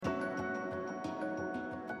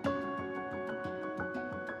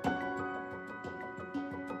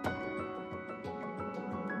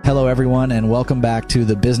Hello, everyone, and welcome back to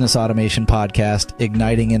the Business Automation Podcast,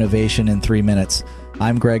 Igniting Innovation in 3 Minutes.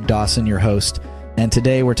 I'm Greg Dawson, your host, and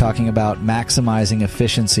today we're talking about maximizing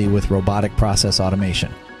efficiency with robotic process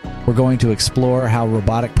automation. We're going to explore how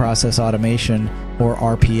robotic process automation, or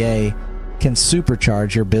RPA, can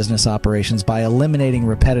supercharge your business operations by eliminating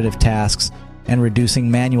repetitive tasks and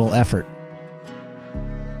reducing manual effort.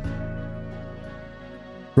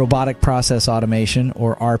 Robotic process automation,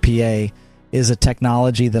 or RPA, is a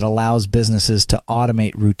technology that allows businesses to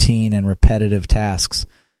automate routine and repetitive tasks.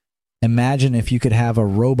 Imagine if you could have a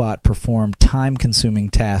robot perform time-consuming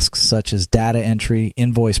tasks such as data entry,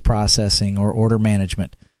 invoice processing, or order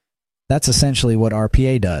management. That's essentially what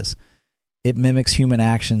RPA does. It mimics human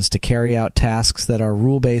actions to carry out tasks that are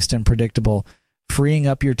rule-based and predictable, freeing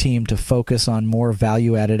up your team to focus on more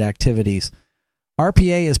value-added activities.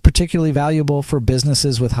 RPA is particularly valuable for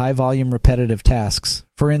businesses with high-volume repetitive tasks.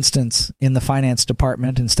 For instance, in the finance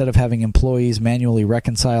department, instead of having employees manually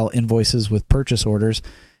reconcile invoices with purchase orders,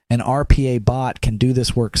 an RPA bot can do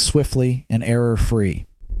this work swiftly and error-free.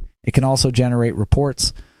 It can also generate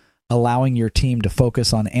reports, allowing your team to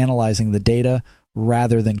focus on analyzing the data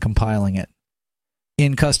rather than compiling it.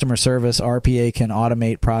 In customer service, RPA can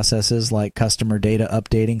automate processes like customer data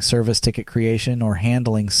updating, service ticket creation, or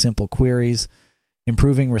handling simple queries,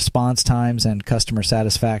 improving response times and customer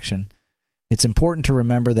satisfaction. It's important to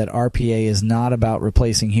remember that RPA is not about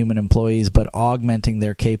replacing human employees, but augmenting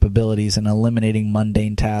their capabilities and eliminating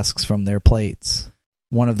mundane tasks from their plates.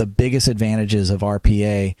 One of the biggest advantages of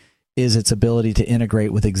RPA is its ability to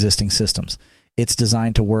integrate with existing systems. It's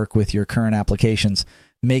designed to work with your current applications,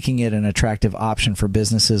 making it an attractive option for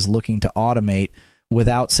businesses looking to automate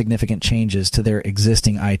without significant changes to their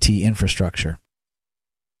existing IT infrastructure.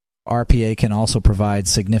 RPA can also provide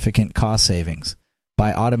significant cost savings.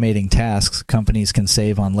 By automating tasks, companies can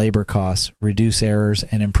save on labor costs, reduce errors,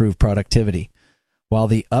 and improve productivity. While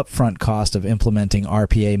the upfront cost of implementing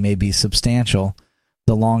RPA may be substantial,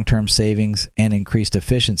 the long-term savings and increased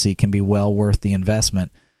efficiency can be well worth the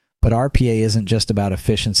investment. But RPA isn't just about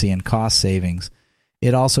efficiency and cost savings.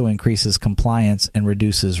 It also increases compliance and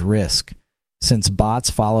reduces risk. Since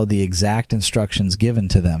bots follow the exact instructions given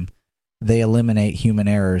to them, they eliminate human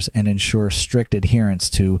errors and ensure strict adherence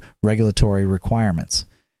to regulatory requirements.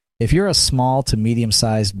 If you're a small to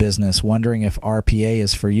medium-sized business wondering if RPA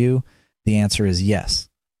is for you, the answer is yes.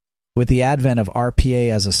 With the advent of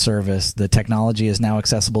RPA as a service, the technology is now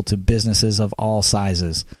accessible to businesses of all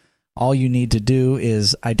sizes. All you need to do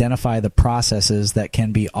is identify the processes that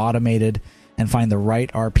can be automated and find the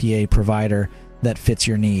right RPA provider that fits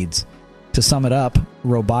your needs. To sum it up,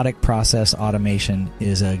 robotic process automation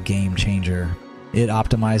is a game changer. It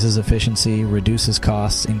optimizes efficiency, reduces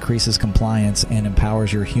costs, increases compliance, and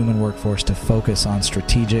empowers your human workforce to focus on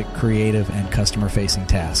strategic, creative, and customer-facing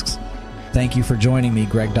tasks. Thank you for joining me,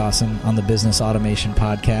 Greg Dawson, on the Business Automation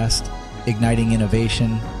Podcast, Igniting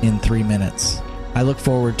Innovation in 3 Minutes. I look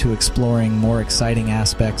forward to exploring more exciting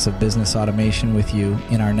aspects of business automation with you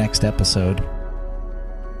in our next episode.